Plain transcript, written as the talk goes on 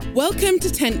Welcome to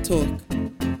Tent Talk,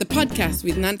 the podcast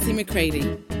with Nancy McCready,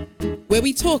 where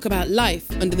we talk about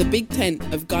life under the big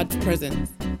tent of God's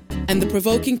presence and the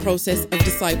provoking process of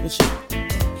discipleship.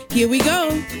 Here we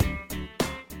go.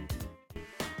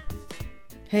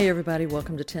 Hey everybody,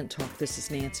 welcome to Tent Talk. This is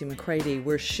Nancy McCready.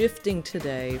 We're shifting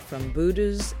today from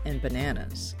Buddhas and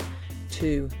bananas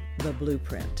to the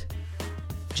blueprint.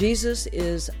 Jesus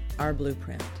is our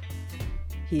blueprint.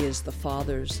 He is the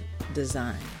Father's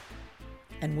design.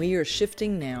 And we are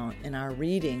shifting now in our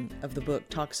reading of the book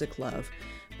Toxic Love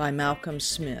by Malcolm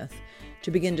Smith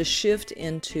to begin to shift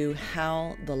into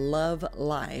how the love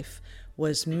life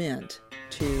was meant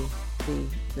to be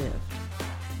lived.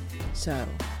 So,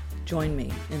 join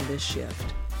me in this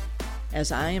shift.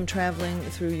 As I am traveling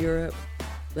through Europe,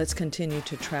 let's continue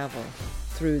to travel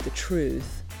through the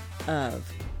truth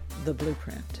of the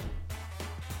blueprint.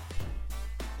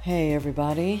 Hey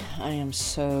everybody, I am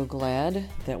so glad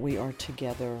that we are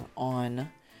together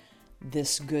on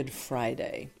this Good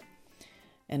Friday.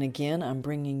 And again, I'm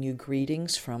bringing you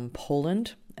greetings from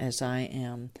Poland as I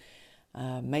am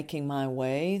making my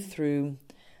way through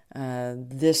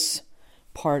this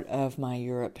part of my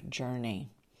Europe journey.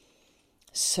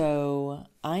 So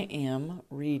I am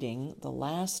reading the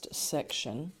last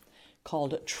section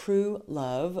called True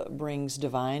Love Brings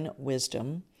Divine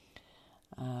Wisdom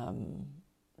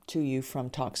to you from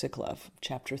Toxic Love,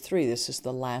 Chapter 3. This is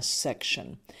the last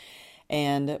section.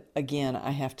 And again,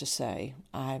 I have to say,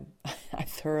 I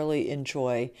thoroughly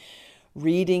enjoy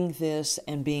reading this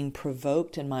and being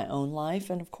provoked in my own life.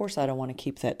 And of course, I don't want to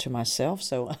keep that to myself,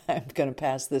 so I'm going to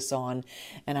pass this on,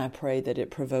 and I pray that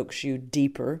it provokes you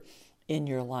deeper in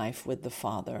your life with the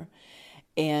Father.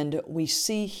 And we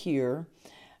see here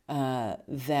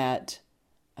that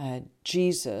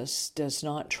Jesus does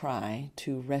not try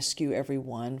to rescue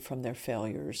everyone from their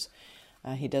failures.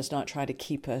 He does not try to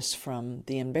keep us from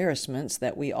the embarrassments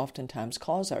that we oftentimes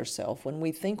cause ourselves when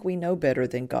we think we know better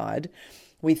than God.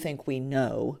 We think we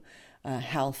know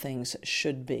how things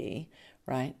should be,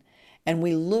 right? And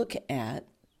we look at,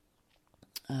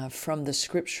 from the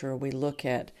scripture, we look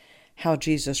at how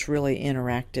Jesus really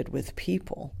interacted with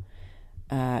people.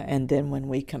 And then when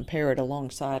we compare it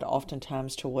alongside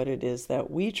oftentimes to what it is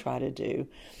that we try to do,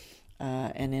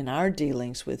 and in our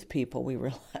dealings with people, we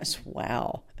realize,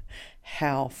 wow,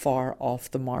 how far off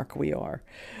the mark we are,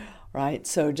 right?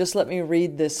 So just let me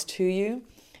read this to you,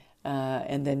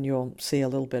 and then you'll see a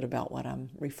little bit about what I'm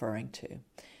referring to.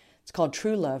 It's called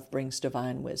True Love Brings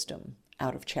Divine Wisdom,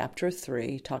 out of Chapter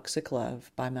 3, Toxic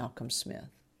Love by Malcolm Smith.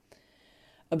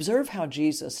 Observe how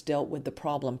Jesus dealt with the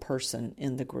problem person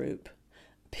in the group.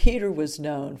 Peter was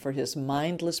known for his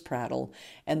mindless prattle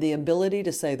and the ability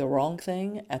to say the wrong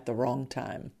thing at the wrong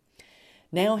time.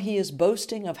 Now he is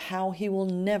boasting of how he will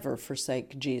never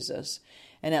forsake Jesus,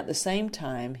 and at the same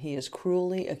time he is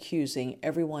cruelly accusing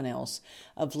everyone else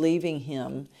of leaving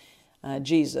him,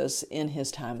 Jesus, in his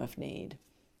time of need.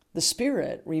 The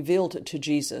Spirit revealed to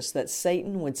Jesus that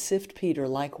Satan would sift Peter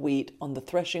like wheat on the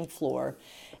threshing floor,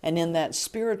 and in that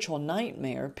spiritual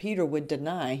nightmare, Peter would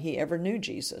deny he ever knew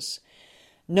Jesus.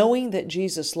 Knowing that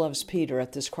Jesus loves Peter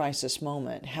at this crisis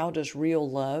moment, how does real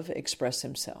love express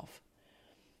himself?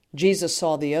 Jesus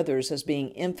saw the others as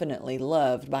being infinitely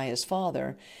loved by his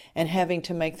Father and having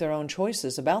to make their own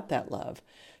choices about that love,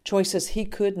 choices he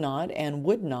could not and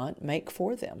would not make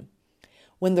for them.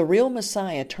 When the real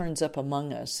Messiah turns up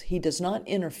among us, he does not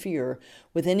interfere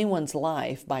with anyone's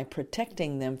life by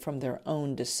protecting them from their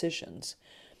own decisions.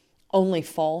 Only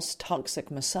false,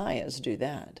 toxic messiahs do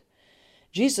that.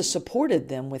 Jesus supported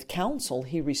them with counsel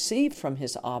he received from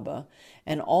his Abba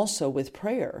and also with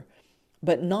prayer,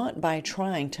 but not by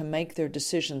trying to make their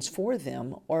decisions for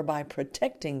them or by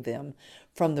protecting them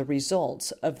from the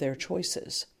results of their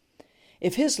choices.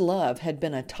 If his love had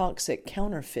been a toxic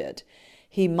counterfeit,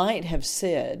 he might have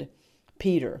said,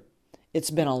 "Peter,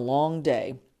 it's been a long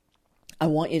day. I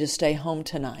want you to stay home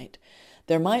tonight.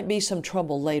 There might be some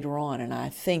trouble later on, and I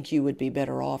think you would be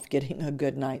better off getting a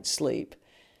good night's sleep."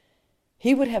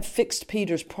 He would have fixed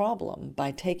Peter's problem by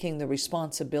taking the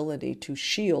responsibility to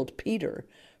shield Peter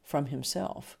from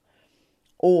himself.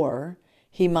 Or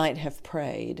he might have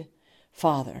prayed,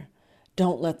 "Father,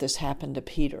 don't let this happen to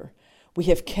Peter. We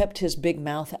have kept his big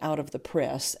mouth out of the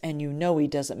press, and you know he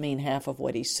doesn't mean half of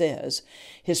what he says.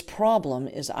 His problem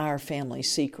is our family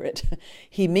secret.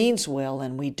 He means well,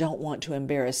 and we don't want to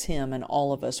embarrass him and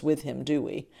all of us with him, do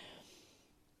we?"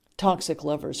 Toxic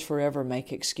lovers forever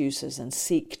make excuses and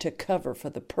seek to cover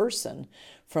for the person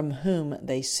from whom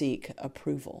they seek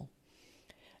approval.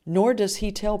 Nor does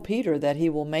he tell Peter that he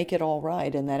will make it all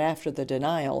right and that after the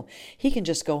denial, he can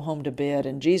just go home to bed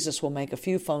and Jesus will make a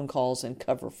few phone calls and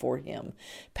cover for him,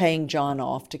 paying John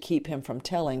off to keep him from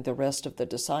telling the rest of the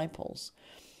disciples.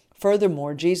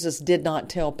 Furthermore, Jesus did not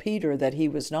tell Peter that he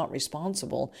was not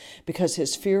responsible because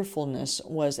his fearfulness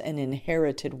was an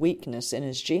inherited weakness in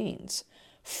his genes.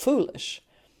 Foolish.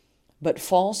 But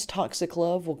false toxic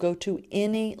love will go to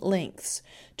any lengths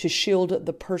to shield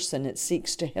the person it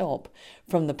seeks to help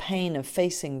from the pain of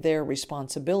facing their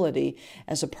responsibility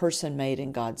as a person made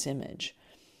in God's image.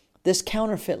 This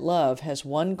counterfeit love has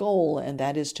one goal, and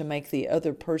that is to make the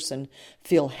other person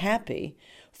feel happy,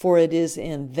 for it is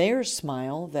in their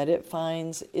smile that it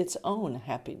finds its own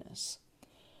happiness.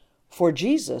 For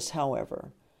Jesus,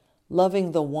 however,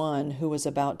 loving the one who was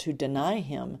about to deny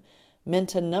him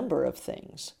meant a number of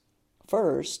things.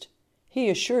 First, he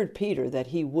assured Peter that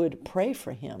he would pray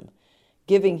for him,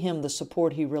 giving him the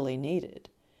support he really needed.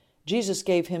 Jesus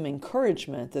gave him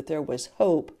encouragement that there was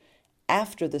hope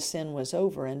after the sin was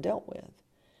over and dealt with.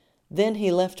 Then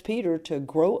he left Peter to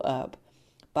grow up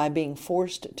by being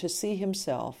forced to see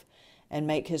himself and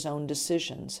make his own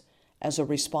decisions as a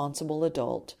responsible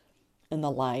adult in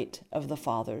the light of the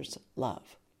Father's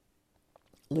love.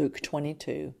 Luke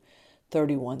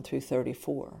 22:31 through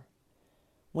 34.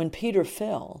 When Peter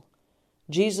fell,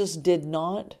 Jesus did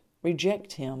not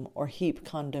reject him or heap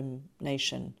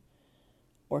condemnation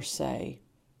or say,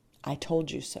 "I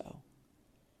told you so."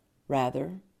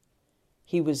 Rather,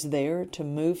 he was there to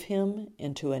move him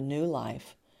into a new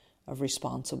life of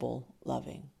responsible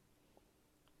loving.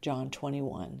 John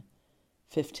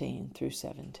 21:15 through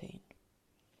 17.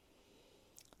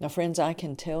 Now, friends, I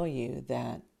can tell you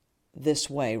that this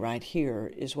way right here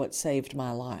is what saved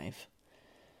my life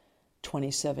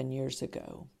 27 years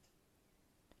ago,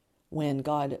 when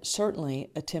God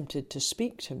certainly attempted to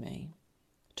speak to me,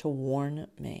 to warn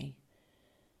me,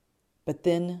 but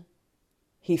then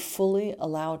he fully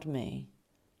allowed me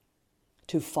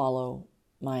to follow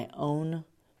my own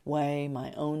way,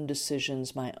 my own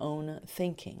decisions, my own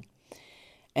thinking.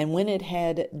 And when it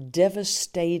had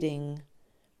devastating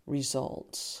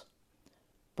results,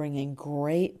 bringing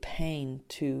great pain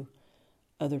to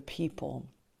other people,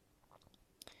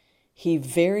 he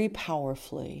very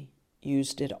powerfully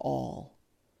used it all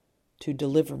to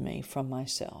deliver me from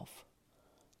myself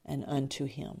and unto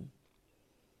him.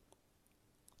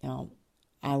 Now,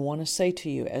 I want to say to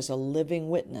you as a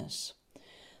living witness,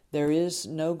 there is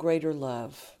no greater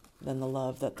love than the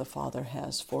love that the Father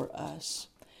has for us.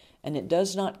 And it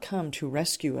does not come to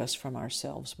rescue us from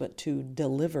ourselves, but to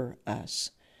deliver us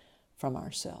from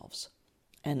ourselves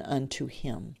and unto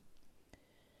him.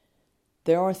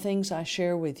 There are things I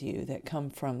share with you that come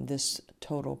from this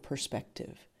total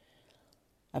perspective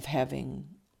of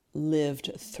having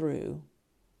lived through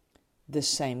this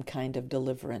same kind of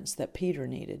deliverance that Peter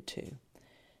needed to.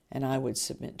 And I would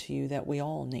submit to you that we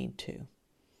all need to.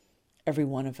 Every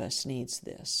one of us needs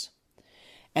this.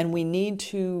 And we need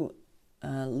to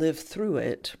live through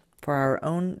it for our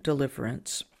own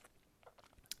deliverance.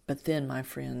 But then, my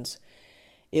friends,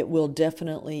 it will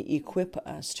definitely equip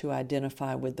us to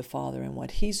identify with the Father and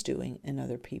what he's doing in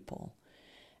other people,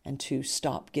 and to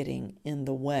stop getting in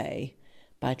the way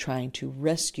by trying to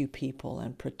rescue people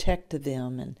and protect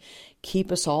them and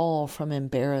keep us all from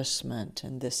embarrassment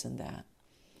and this and that.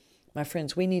 My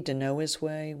friends, we need to know his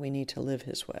way. We need to live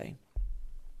his way,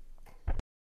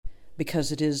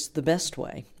 because it is the best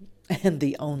way and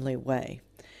the only way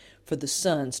for the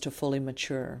sons to fully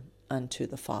mature unto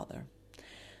the Father.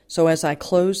 So as I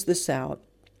close this out,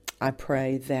 I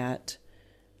pray that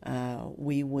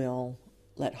we will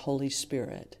let Holy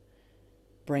Spirit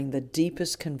bring the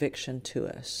deepest conviction to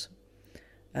us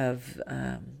of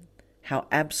how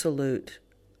absolute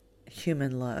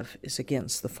human love is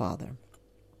against the Father,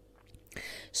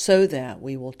 so that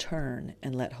we will turn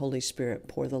and let Holy Spirit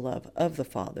pour the love of the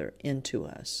Father into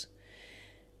us.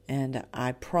 And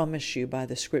I promise you by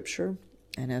the Scripture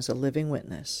and as a living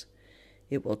witness,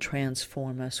 it will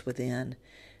transform us within,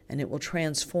 and it will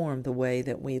transform the way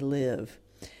that we live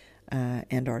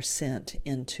and are sent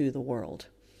into the world.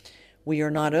 We are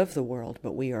not of the world,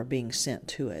 but we are being sent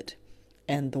to it.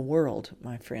 And the world,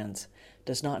 my friends,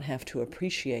 does not have to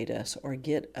appreciate us or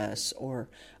get us or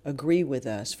agree with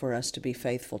us for us to be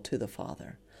faithful to the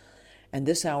Father. And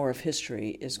this hour of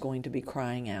history is going to be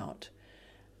crying out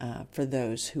for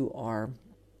those who are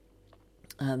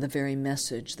the very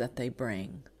message that they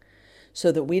bring,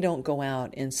 so that we don't go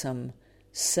out in some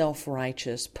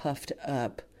self-righteous, puffed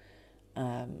up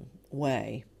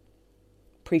way,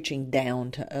 preaching down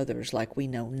to others like we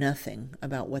know nothing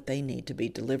about what they need to be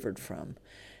delivered from,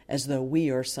 as though we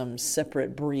are some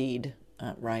separate breed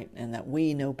right? And that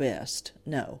we know best.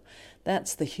 No,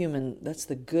 that's the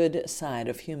good side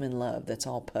of human love that's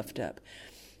all puffed up.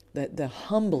 The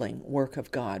humbling work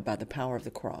of God by the power of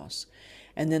the cross,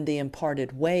 and then the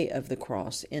imparted way of the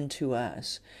cross into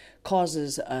us,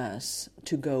 causes us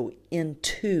to go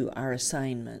into our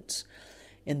assignments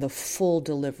in the full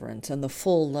deliverance and the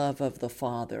full love of the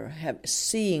Father,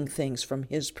 seeing things from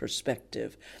His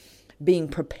perspective, being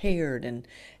prepared and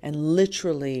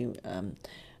literally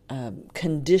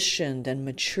conditioned and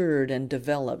matured and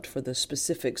developed for the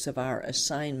specifics of our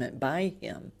assignment by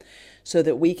Him, so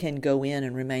that we can go in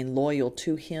and remain loyal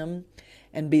to Him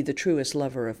and be the truest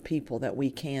lover of people that we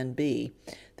can be,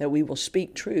 that we will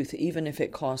speak truth even if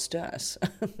it cost us,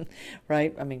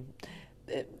 right? I mean,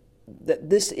 that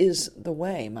this is the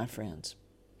way, my friends,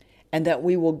 and that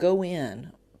we will go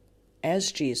in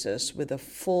as Jesus with a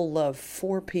full love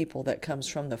for people that comes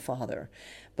from the Father,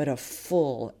 but a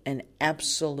full and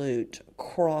absolute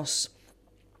cross-bred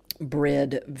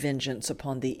vengeance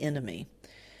upon the enemy,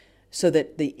 so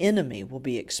that the enemy will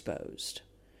be exposed,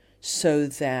 so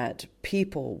that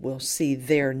people will see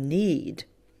their need,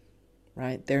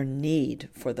 right? Their need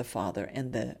for the Father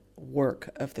and the work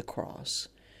of the cross,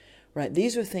 right?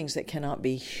 These are things that cannot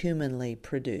be humanly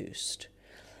produced.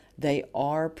 They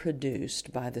are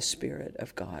produced by the Spirit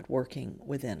of God working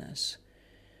within us.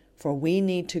 For we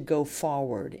need to go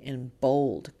forward in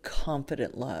bold,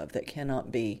 confident love that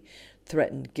cannot be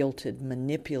threatened, guilted,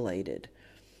 manipulated,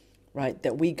 right?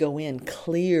 That we go in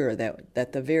clear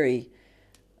that the very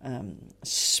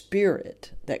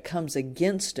spirit that comes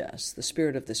against us, the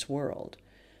spirit of this world,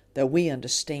 that we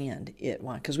understand it.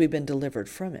 Why? Because we've been delivered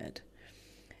from it.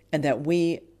 And that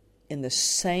we, in the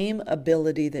same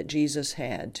ability that Jesus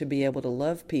had to be able to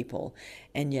love people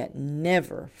and yet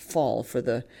never fall for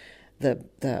the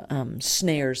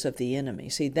snares of the enemy.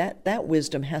 See, that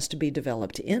wisdom has to be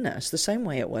developed in us the same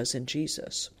way it was in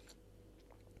Jesus.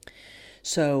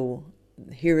 So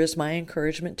here is my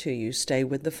encouragement to you. Stay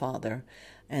with the Father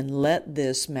and let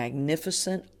this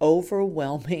magnificent,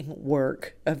 overwhelming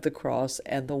work of the cross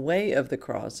and the way of the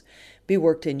cross be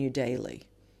worked in you daily,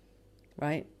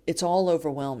 right? It's all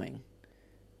overwhelming.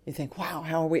 You think, wow,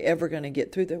 how are we ever going to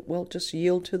get through that? Well, just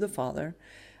yield to the Father,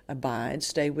 abide,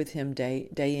 stay with Him day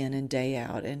in and day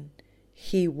out, and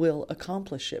He will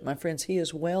accomplish it. My friends, He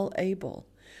is well able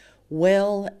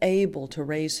to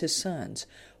raise His sons,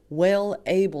 well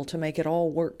able to make it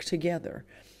all work together.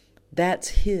 That's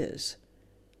His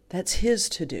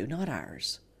to do, not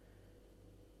ours,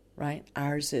 right?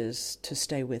 Ours is to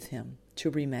stay with Him, to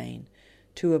remain,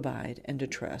 to abide, and to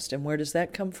trust. And where does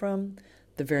that come from?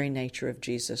 The very nature of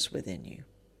Jesus within you.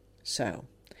 So,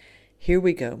 here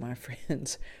we go, my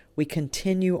friends. We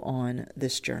continue on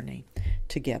this journey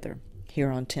together here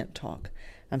on Tent Talk.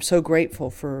 I'm so grateful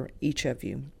for each of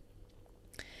you,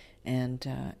 and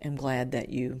am glad that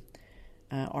you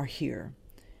are here.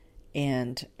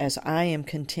 And as I am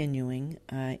continuing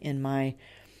in my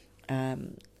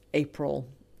April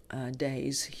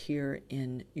days here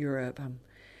in Europe, I'm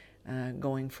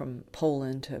going from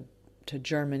Poland to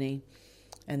Germany,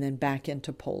 and then back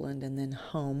into Poland, and then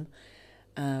home.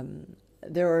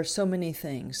 There are so many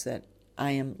things that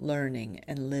I am learning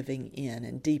and living in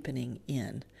and deepening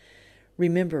in.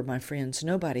 Remember, my friends,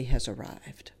 nobody has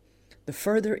arrived. The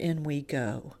further in we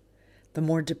go, the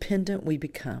more dependent we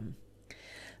become.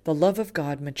 The love of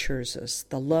God matures us.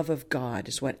 The love of God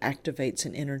is what activates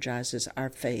and energizes our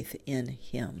faith in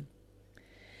Him.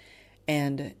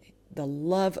 And the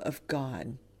love of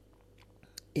God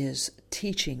is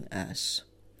teaching us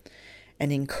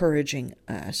and encouraging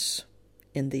us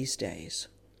in these days.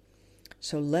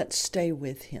 So let's stay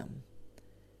with Him,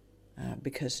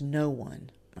 because no one,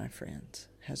 my friends,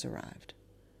 has arrived.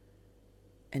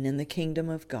 And in the kingdom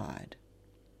of God,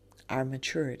 our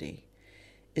maturity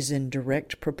is in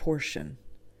direct proportion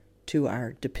to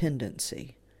our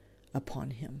dependency upon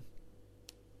Him.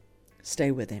 Stay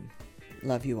with Him.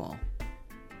 Love you all.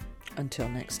 Until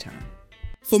next time.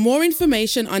 For more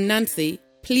information on Nancy,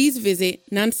 please visit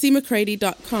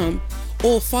nancymccready.com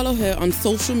or follow her on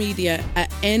social media at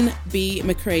NB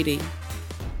McCready.